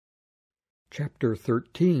Chapter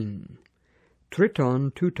 13.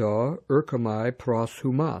 Triton tuta erchomai pros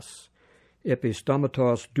humas,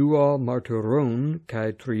 epistomatos duo martyron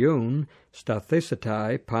kai trion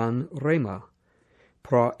stathesetai pan rema,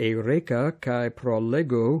 pro eureka kai pro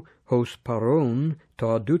lego hos paron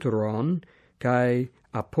ta deuteron, kai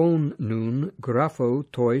apon nun grapho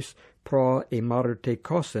tois pro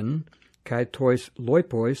emartekosen, kai tois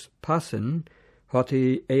loipois passen,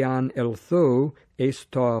 hoti ean eltho es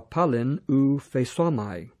ta palin u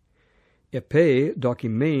fesomai. Epe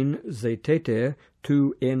dokimen zetete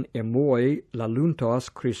tu en emoi laluntos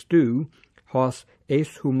Christu, hos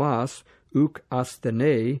es humas uk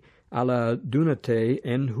asthene ala dunate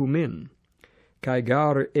en humin. Kai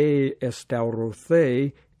gar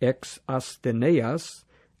estaurothe ex astheneas,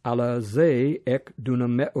 ala ze ek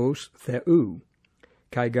dunameos theu.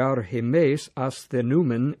 Kai gar hemes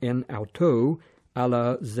asthenumen en auto,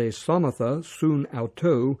 ala ze somatha sun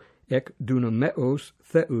auto ek dunameos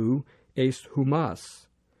theu es humas.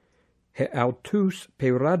 He autus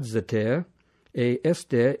peradzeter,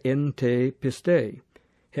 este en te piste.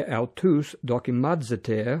 He autus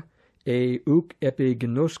dokimadzeter, uk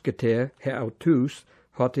epignosketer he autus,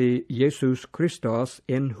 hoti Jesus Christos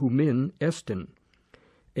en humin esten.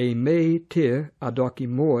 Me te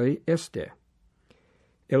adokimoi este.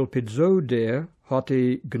 Elpidzode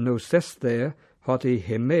hoti gnosesther, hoti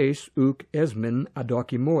hemes uk esmen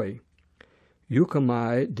adokimoi.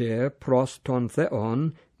 Euchomai de pros ton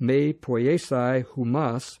theon me poiesai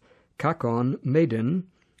humas kakon meden,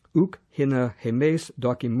 uk hina hemes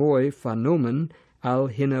dokimoi phanomen al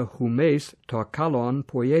hina humes ta kalon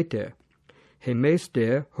poiete, hemes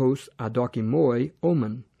de hos adokimoi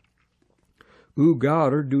omen.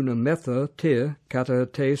 Ugar dunametha te kata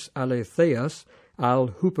tes aletheas al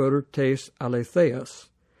huper tes aletheas.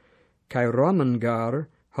 Kai romangar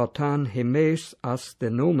hotan hemes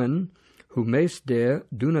asthenomen, humes de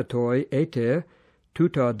dunatoi ete,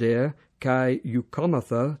 tuta de kai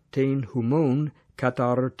eucomatha ten humon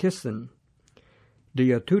katartissen.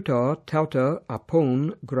 Dia tuta tauta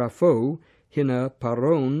apon grapho, hina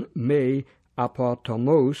paron me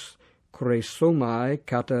apotomos, cresomai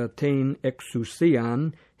kata ten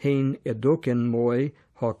exousian, hen edoken moi,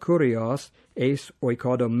 ha kurios, es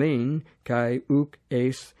oikodomen, kai uk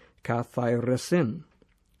es kathairesin.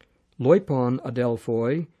 Loipon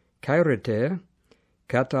adelphoi, kairete,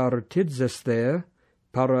 katartidzesthe,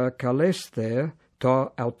 parakalesthe,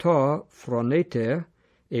 ta auta phronete,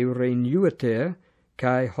 eurenuete,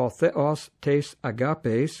 kai hotheos tes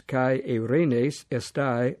agapes, kai eurenes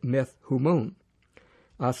estai meth humon.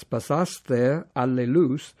 Aspasasthe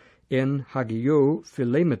allelus en hagio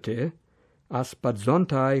philemete,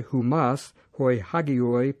 aspadzontai humas hoi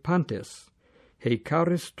hagioi pantes. He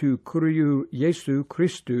charis tu kuriou Jesu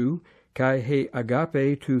Christu, kai he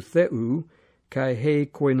agape tu theu, kai he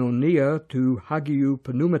koinonia tu hagiou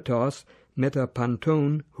pneumatos meta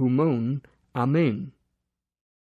panton humon. Amen.